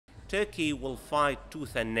Turkey will fight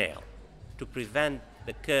tooth and nail to prevent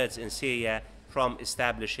the Kurds in Syria from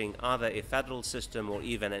establishing either a federal system or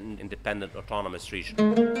even an independent autonomous region.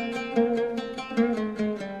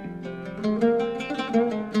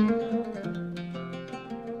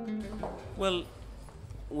 Well,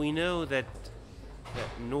 we know that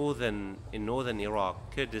in northern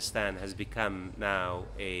Iraq, Kurdistan has become now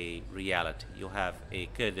a reality. You have a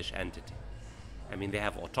Kurdish entity. I mean, they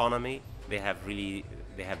have autonomy, they have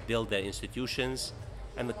built their institutions,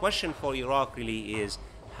 and the question for Iraq really is,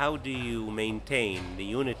 how do you maintain the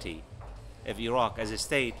unity of Iraq as a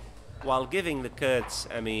state while giving the Kurds,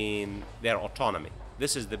 their autonomy?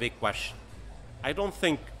 This is the big question. I don't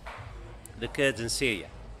think the Kurds in Syria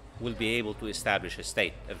will be able to establish a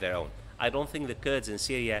state of their own. I don't think the Kurds in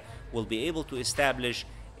Syria will be able to establish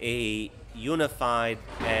a unified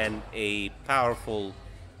and a powerful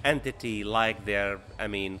entity like their,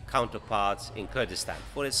 counterparts in Kurdistan,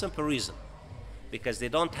 for a simple reason, because they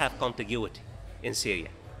don't have contiguity in Syria.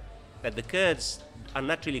 That the Kurds are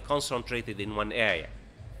not really concentrated in one area.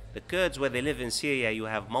 The Kurds, where they live in Syria, you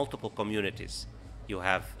have multiple communities. You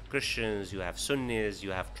have Christians, you have Sunnis, you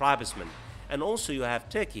have tribesmen, and also you have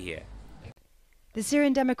Turkey here. The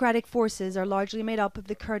Syrian Democratic Forces are largely made up of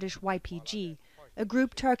the Kurdish YPG, a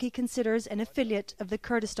group Turkey considers an affiliate of the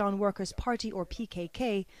Kurdistan Workers' Party, or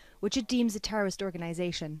PKK, which it deems a terrorist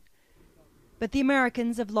organization. But the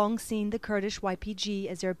Americans have long seen the Kurdish YPG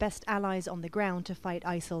as their best allies on the ground to fight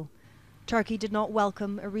ISIL. Turkey did not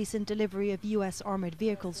welcome a recent delivery of US armoured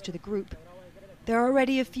vehicles to the group. There are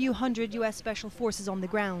already a few hundred US Special Forces on the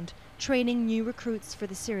ground, training new recruits for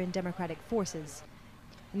the Syrian Democratic Forces.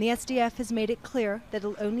 And the SDF has made it clear that it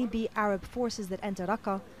will only be Arab forces that enter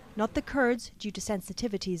Raqqa, not the Kurds, due to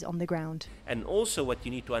sensitivities on the ground. And also what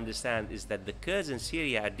you need to understand is that the Kurds in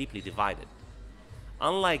Syria are deeply divided.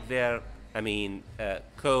 Unlike their,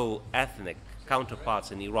 co-ethnic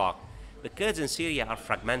counterparts in Iraq, the Kurds in Syria are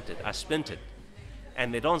fragmented, are splintered,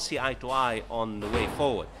 and they don't see eye to eye on the way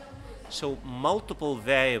forward. So multiple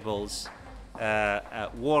variables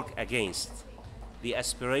work against the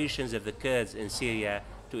aspirations of the Kurds in Syria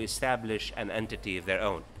to establish an entity of their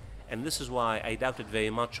own. And this is why I doubted very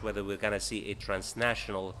much whether we're going to see a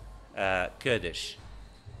transnational Kurdish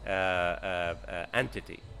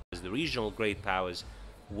entity. As the regional great powers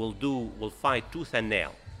will fight tooth and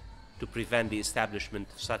nail to prevent the establishment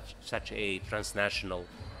of such a transnational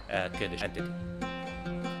Kurdish entity.